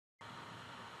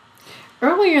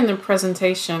Earlier in the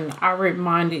presentation, I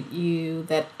reminded you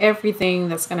that everything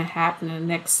that's going to happen in the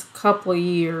next couple of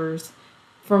years,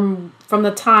 from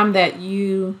the time that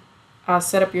you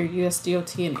set up your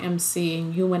USDOT and MC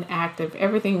and you went active,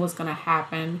 everything was going to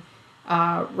happen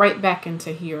right back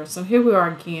into here. So here we are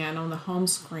again on the home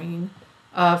screen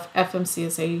of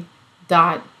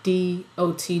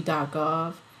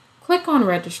FMCSA.dot.gov. Click on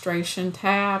Registration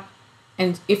tab.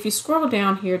 And if you scroll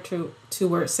down here to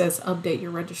where it says update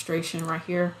your registration right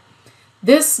here,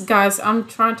 this, guys, I'm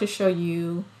trying to show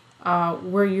you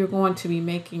where you're going to be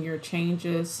making your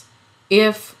changes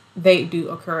if they do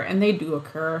occur, and they do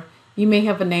occur. You may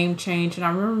have a name change, and I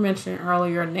remember mentioning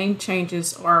earlier, name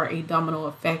changes are a domino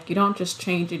effect. You don't just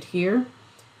change it here.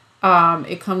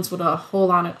 It comes with a whole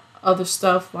lot of other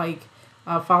stuff like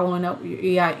following up with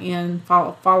your EIN,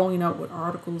 following up with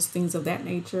articles, things of that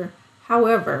nature.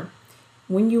 However,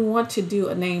 when you want to do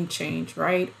a name change,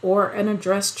 right, or an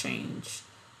address change,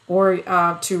 or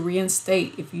to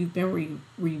reinstate if you've been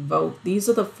revoked, these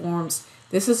are the forms.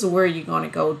 This is where you're going to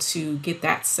go to get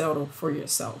that settled for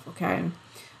yourself, okay?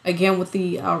 Again, with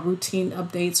the routine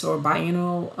updates or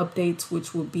biannual updates,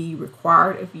 which will be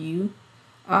required of you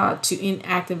to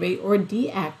inactivate or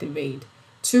deactivate,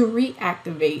 to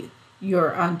reactivate your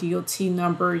DOT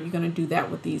number, you're going to do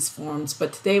that with these forms.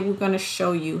 But today we're going to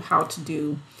show you how to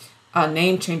do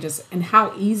name changes and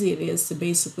how easy it is to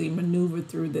basically maneuver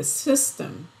through this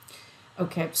system.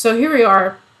 Okay, so here we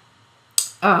are.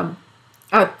 I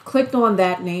clicked on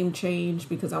that name change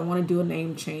because I want to do a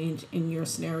name change in your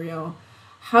scenario.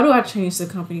 How do I change the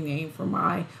company name for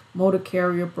my motor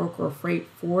carrier, broker, or freight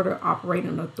forwarder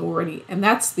operating authority? And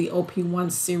that's the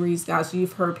OP1 series, guys.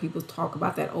 You've heard people talk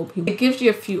about that OP1. It gives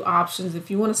you a few options if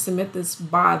you want to submit this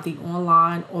by the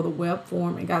online or the web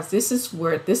form. And guys, this is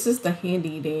the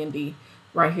handy dandy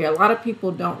right here. A lot of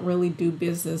people don't really do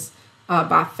business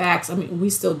by fax. I mean, we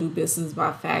still do business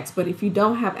by fax, but if you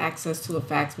don't have access to a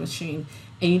fax machine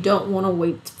and you don't want to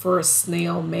wait for a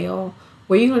snail mail,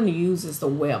 what you're going to use is the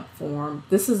web form.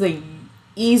 This is a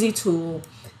easy tool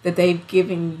that they've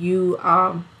given you,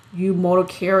 you motor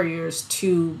carriers,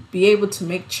 to be able to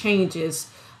make changes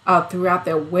throughout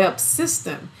their web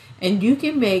system. And you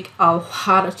can make a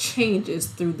lot of changes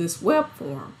through this web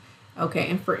form. Okay,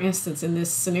 and for instance, in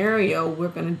this scenario, we're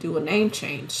going to do a name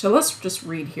change. So let's just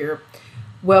read here,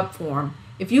 web form.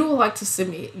 If you would like to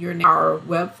submit your name, our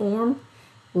web form,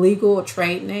 legal or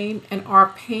trade name, and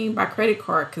are paying by credit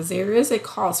card, because there is a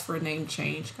cost for a name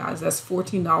change, guys. That's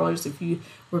 $14 if you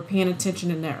were paying attention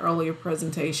in that earlier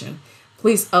presentation.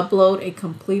 Please upload a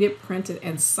completed, printed,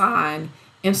 and signed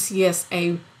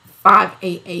FMCSA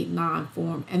 5889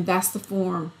 form, and that's the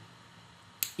form,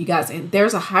 you guys. And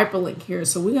there's a hyperlink here,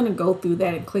 so we're going to go through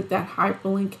that and click that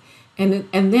hyperlink, and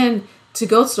then to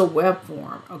go to the web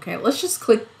form. Okay, let's just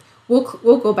click.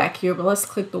 We'll go back here, but let's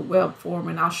click the web form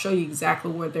and I'll show you exactly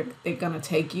where they're going to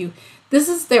take you. This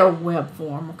is their web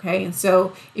form, okay? And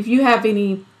so if you have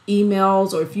any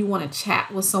emails or if you want to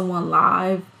chat with someone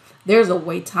live, there's a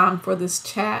wait time for this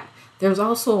chat. There's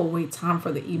also a wait time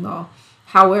for the email.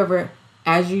 However,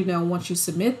 as you know, once you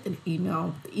submit an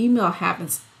email, the email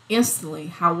happens instantly.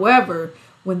 However,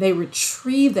 when they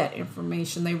retrieve that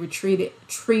information, they retrieve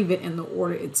it in the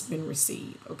order it's been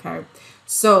received, okay?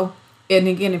 So, and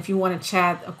again, if you want to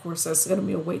chat, of course, that's going to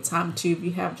be a wait time too. If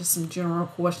you have just some general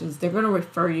questions, they're going to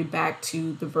refer you back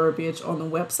to the verbiage on the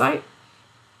website.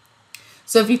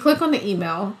 So if you click on the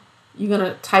email, you're going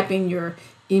to type in your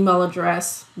email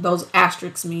address. Those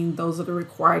asterisks mean those are the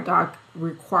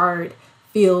required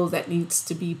fields that needs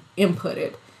to be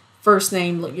inputted. First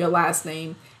name, your last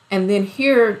name. And then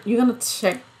here, you're going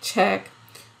to check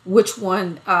which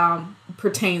one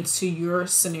pertains to your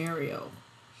scenario.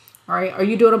 All right, are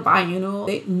you doing a biannual?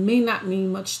 It may not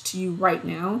mean much to you right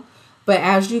now, but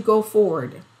as you go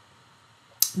forward,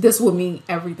 this will mean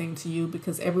everything to you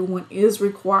because everyone is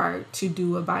required to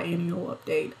do a biannual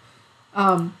update.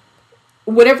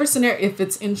 Whatever scenario, if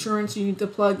it's insurance you need to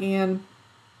plug in,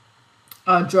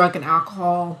 drug and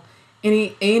alcohol,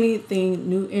 anything,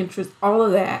 new interest, all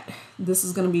of that, this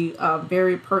is going to be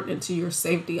very pertinent to your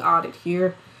safety audit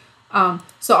here.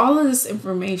 So all of this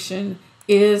information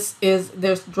is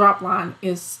there's drop line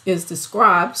is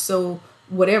described, so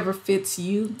whatever fits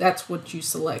you, that's what you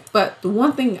select. But the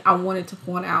one thing I wanted to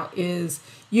point out is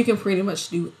you can pretty much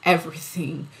do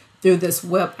everything through this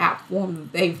web app form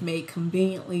that they've made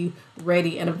conveniently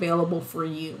ready and available for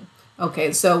you.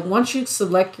 Okay, so once you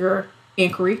select your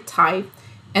inquiry type,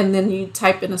 and then you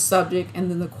type in a subject and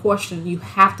then the question, you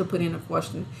have to put in a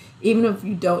question. Even if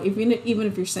you don't, even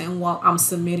if you're saying, well, I'm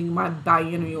submitting my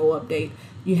biannual update,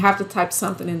 you have to type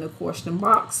something in the question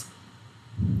box.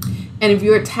 And if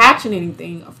you're attaching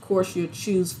anything, of course, you'll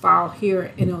choose file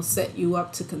here and it'll set you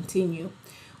up to continue.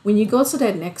 When you go to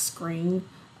that next screen,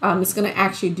 it's going to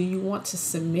ask you, do you want to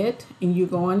submit? And you're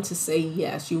going to say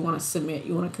yes, you want to submit,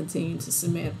 you want to continue to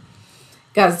submit.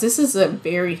 Guys, this is a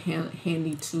very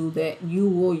handy tool that you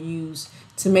will use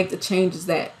to make the changes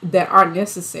that are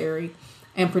necessary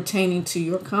and pertaining to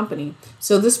your company.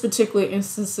 So this particular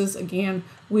instances, again,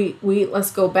 we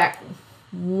let's go back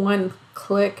one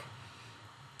click.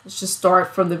 Let's just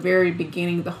start from the very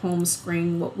beginning, the home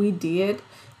screen. What we did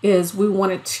is we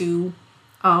wanted to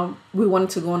go on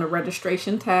the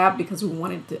registration tab because we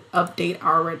wanted to update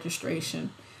our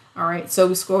registration. All right, so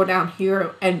we scroll down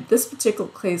here, and this particular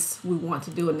case, we want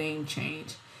to do a name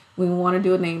change. We want to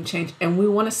do a name change, and we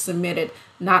want to submit it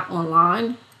not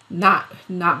online, not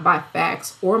by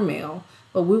fax or mail,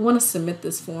 but we want to submit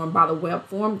this form by the web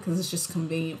form because it's just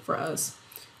convenient for us.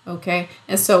 Okay,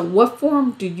 and so what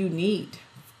form do you need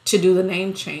to do the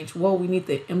name change? Well, we need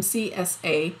the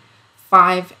FMCSA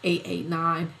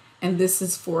 5889, and this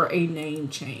is for a name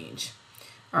change.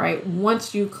 All right,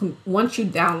 once you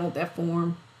download that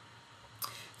form,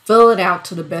 fill it out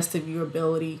to the best of your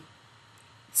ability,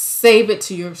 save it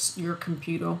to your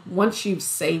computer. Once you've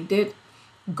saved it,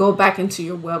 go back into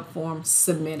your web form,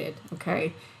 submit it.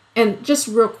 Okay, and just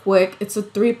real quick, it's a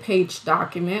 3-page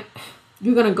document.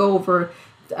 You're going to go over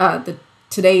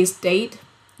today's date,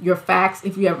 your fax,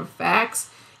 if you have a fax,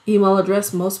 email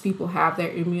address. Most people have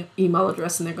their email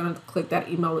address, and they're going to click that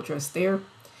email address there.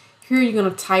 Here you're going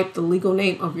to type the legal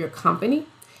name of your company.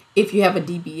 If you have a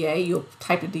DBA, you'll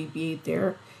type the DBA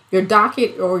there. Your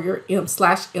docket or your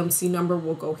M/MC number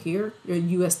will go here. Your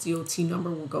USDOT number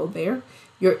will go there.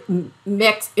 Your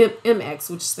MX,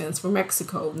 which stands for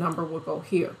Mexico, number will go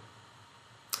here.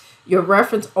 Your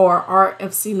reference or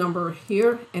RFC number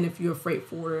here, and if you're a freight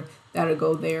forwarder, that'll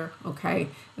go there. Okay,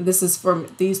 and this is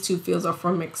from, these two fields are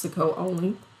from Mexico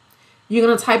only. You're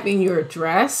going to type in your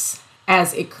address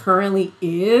as it currently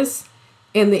is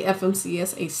in the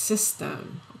FMCSA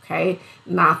system. Okay,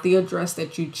 not the address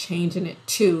that you're changing it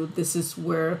to. This is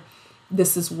where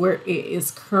it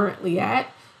is currently at.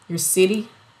 Your city,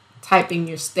 type in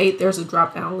your state. There's a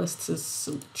drop down list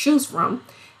to choose from,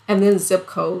 and then zip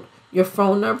code, your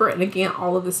phone number, and again,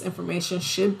 all of this information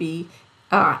should be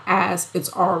as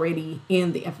it's already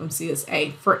in the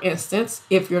FMCSA. For instance,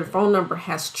 if your phone number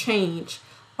has changed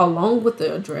along with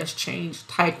the address change,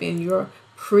 type in your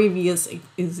previous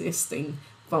existing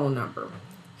phone number.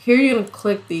 Here you're going to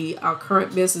click the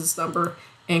current business number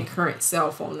and current cell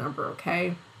phone number,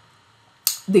 okay?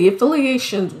 The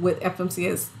affiliations with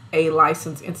FMCSA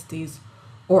licensed entities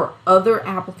or other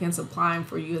applicants applying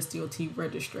for USDOT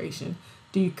registration.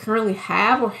 Do you currently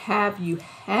have or have you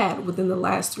had within the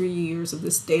last 3 years of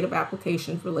this date of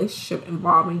application relationship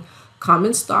involving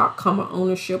common stock, common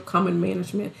ownership, common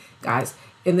management? Guys,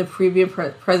 in the previous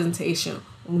presentation,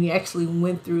 when we actually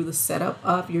went through the setup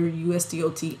of your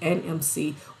USDOT and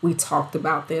MC, we talked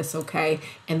about this, okay?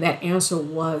 And that answer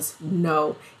was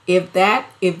no. If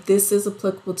this is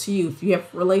applicable to you, if you have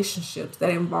relationships that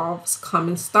involves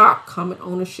common stock, common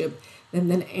ownership, then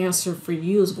the answer for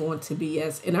you is going to be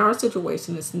yes. In our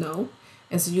situation, it's no.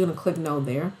 And so you're going to click no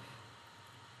there.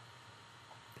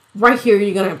 Right here,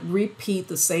 you're going to repeat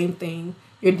the same thing.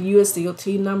 Your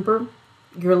USDOT number,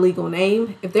 your legal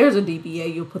name. If there's a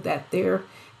DBA, you'll put that there,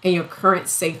 and your current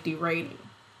safety rating.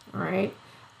 All right.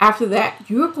 After that,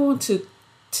 you're going to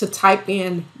type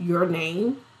in your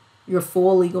name, your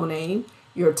full legal name,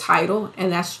 your title,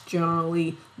 and that's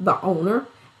generally the owner,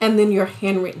 and then your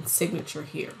handwritten signature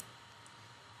here.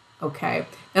 Okay.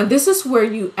 Now this is where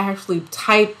you actually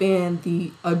type in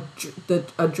the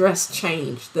address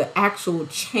change, the actual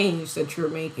change that you're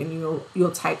making.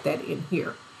 You'll type that in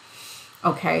here.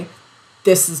 Okay.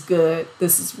 This is good.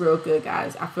 This is real good,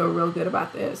 guys. I feel real good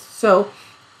about this. So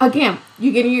again,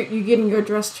 you're getting your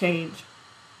address change.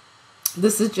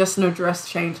 This is just an address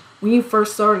change. When you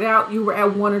first started out, you were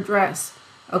at one address.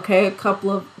 Okay, a couple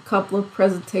of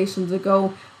presentations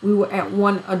ago, we were at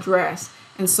one address.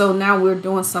 And so now we're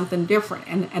doing something different.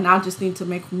 And I just need to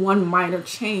make one minor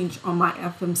change on my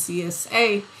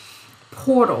FMCSA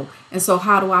portal. And so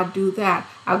how do I do that?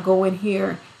 I go in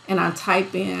here and I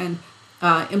type in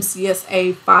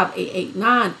MCSA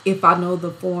 5889. If I know the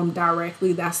form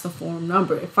directly, that's the form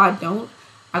number. If I don't,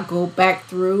 I go back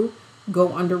through,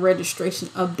 go under registration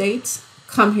updates,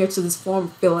 come here to this form,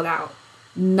 fill it out,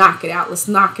 knock it out. Let's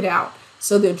knock it out.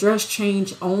 So the address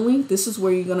change only, this is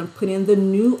where you're going to put in the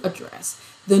new address,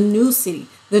 the new city,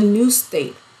 the new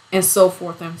state, and so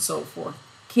forth and so forth.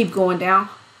 Keep going down.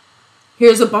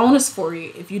 Here's a bonus for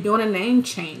you. If you're doing a name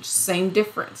change, same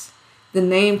difference. The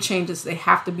name changes, they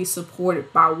have to be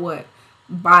supported by what?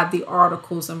 By the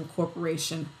articles of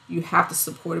incorporation. You have to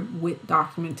support it with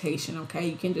documentation, okay?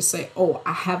 You can just say, oh,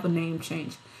 I have a name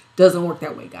change. Doesn't work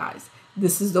that way, guys.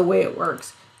 This is the way it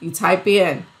works. You type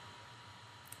in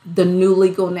the new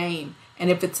legal name, and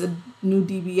if it's a new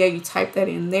DBA, you type that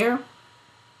in there.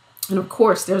 And of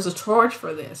course, there's a charge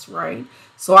for this, right?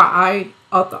 So I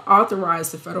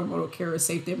authorize the Federal Motor Carrier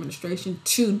Safety Administration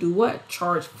to do what?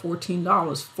 Charge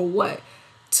 $14 for what?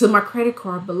 To my credit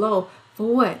card below.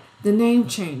 For what? The name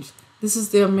change. This is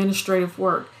the administrative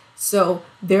work. So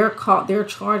they're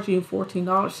charging you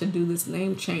 $14 to do this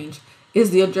name change.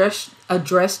 Is the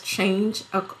address change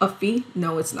a fee?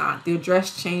 No, it's not. The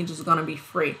address change is going to be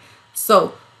free.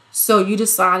 So you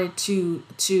decided to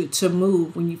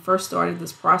move when you first started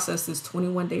this process, this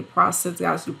 21-day process.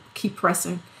 Guys, you keep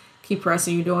pressing.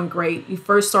 You're doing great. You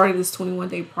first started this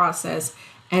 21-day process,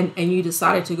 and you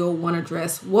decided to go one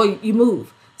address. Well, you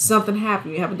move. Something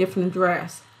happened. You have a different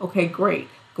address. Okay, great.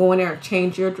 Go in there,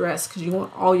 change your address because you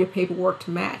want all your paperwork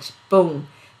to match. Boom.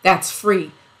 That's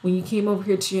free. When you came over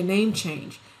here to your name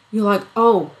change, you're like,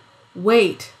 oh,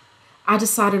 wait, I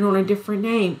decided on a different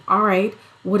name. All right.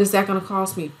 What is that going to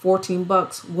cost me?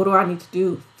 $14. What do I need to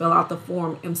do? Fill out the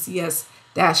form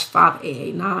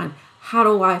MCS-5AA9. How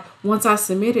do I, once I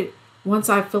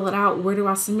fill it out, where do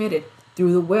I submit it?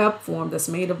 Through the web form that's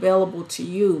made available to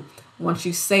you. Once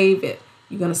you save it,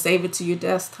 you're going to save it to your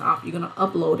desktop. You're going to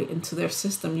upload it into their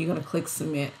system. You're going to click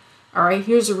submit. All right,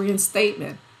 here's a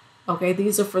reinstatement. Okay,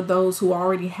 these are for those who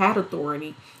already had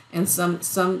authority and some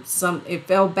it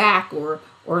fell back or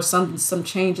some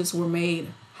changes were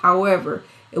made. However,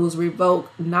 it was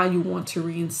revoked. Now you want to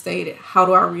reinstate it. How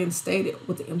do I reinstate it?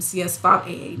 With the MCS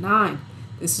 5AA9.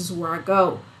 This is where I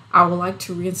go. I would like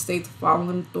to reinstate the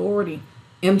following authority.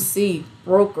 MC,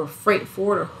 broker, freight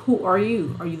forwarder. Who are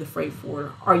you? Are you the freight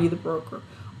forwarder? Are you the broker?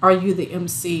 Are you the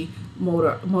MC,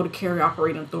 motor carrier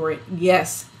operating authority?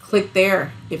 Yes, click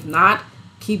there. If not,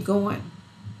 keep going.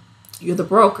 You're the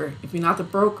broker. If you're not the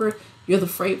broker, you're the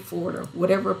freight forwarder.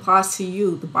 Whatever applies to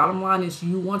you. The bottom line is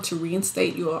you want to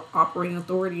reinstate your operating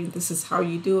authority, and this is how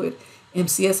you do it.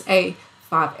 MCSA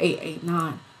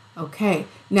 5889. Okay.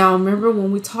 Now remember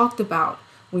when we talked about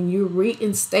when you're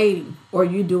reinstating or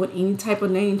you're doing any type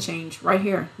of name change, right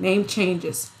here, name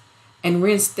changes and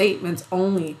reinstatements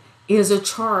only is a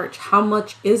charge. How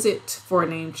much is it for a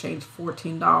name change?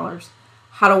 $14.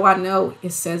 How do I know?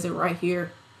 It says it right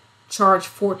here. Charge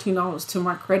 $14 to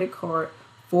my credit card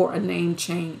for a name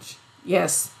change.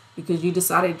 Yes, because you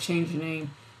decided to change your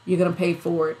name. You're going to pay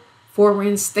for it. For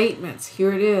reinstatements,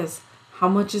 here it is. How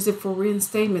much is it for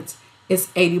reinstatements? It's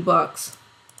 $80.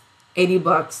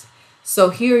 $80. So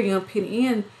here you're going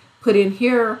to put in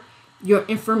here your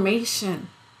information.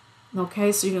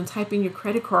 Okay, so you're going to type in your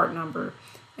credit card number.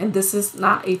 And this is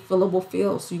not a fillable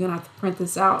field, so you're going to have to print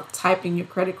this out. Type in your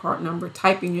credit card number.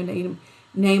 Type in your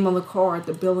name on the card,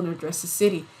 the billing address, the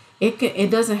city.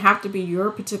 It doesn't have to be your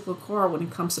particular card when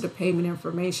it comes to the payment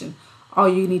information. All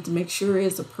you need to make sure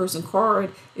is the person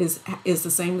card is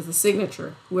the same as the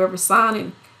signature. Whoever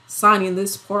signing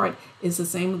this part is the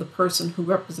same as the person who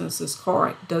represents this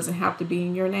card. It doesn't have to be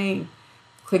in your name.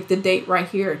 Click the date right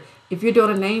here. If you're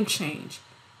doing a name change,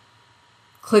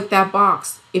 click that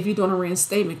box. If you're doing a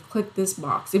reinstatement, click this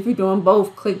box. If you're doing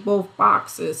both, click both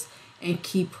boxes and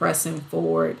keep pressing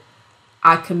forward.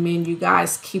 I commend you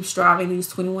guys. Keep striving. These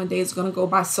 21 days are going to go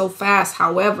by so fast.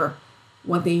 However,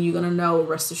 one thing you're going to know,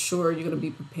 rest assured, you're going to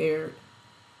be prepared.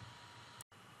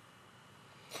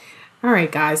 All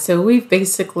right, guys. So we've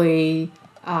basically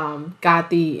got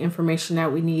the information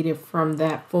that we needed from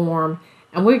that form,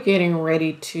 and we're getting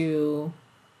ready to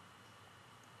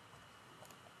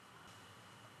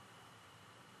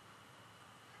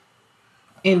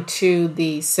into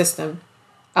the system,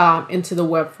 into the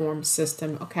web form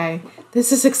system. Okay,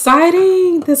 this is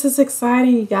exciting. This is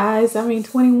exciting, you guys. I mean,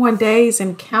 21 days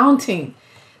and counting.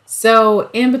 So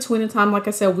in between the time, like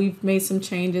I said, we've made some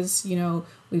changes. You know,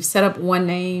 we've set up one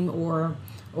name or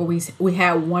we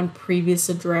had one previous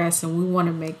address, and we want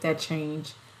to make that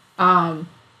change. And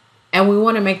we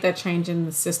want to make that change in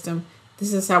the system.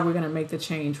 This is how we're going to make the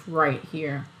change right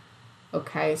here.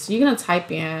 Okay, so you're going to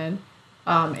type in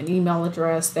an email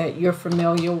address that you're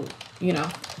familiar, you know,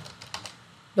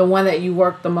 the one that you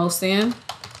work the most in.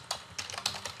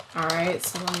 All right,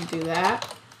 so let me do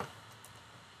that.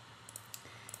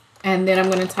 And then I'm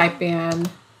going to type in,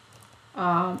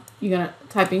 you're going to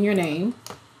type in your name.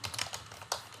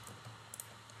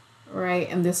 Right,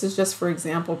 and this is just for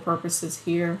example purposes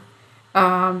here.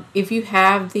 If you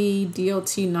have the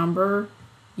DOT number,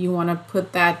 you want to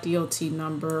put that DOT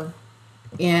number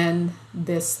in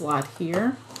this slot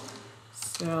here.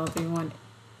 So do you want,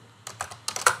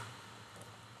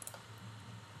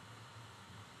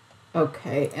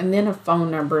 okay, and then a phone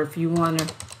number. If you want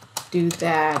to do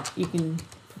that, you can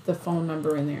put the phone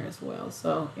number in there as well.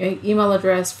 So email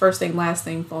address, first name, last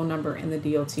name, phone number, and the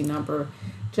DOT number,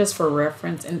 just for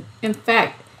reference. And in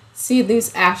fact, see,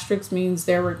 these asterisks means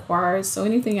they're required, so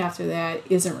anything after that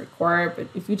isn't required. But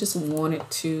if you just wanted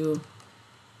to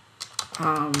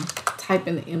type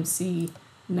in the MC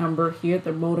number here,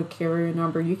 the motor carrier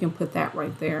number, you can put that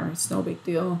right there. It's no big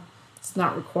deal. It's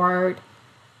not required.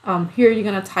 Here you're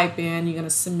going to type in, you're going to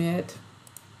submit,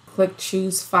 click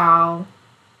choose file,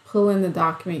 pull in the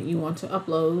document you want to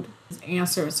upload,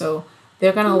 answer. So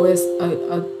they're going to list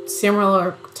a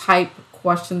similar type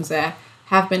questions that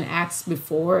have been asked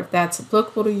before. If that's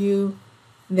applicable to you,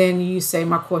 then you say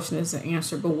my question is an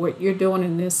answer. But what you're doing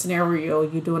in this scenario,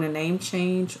 you're doing a name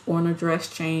change or an address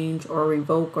change or a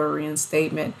revoke or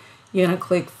reinstatement. You're going to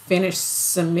click finish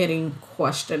submitting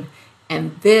question.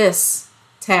 And this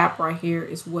tab right here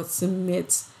is what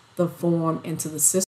submits the form into the system.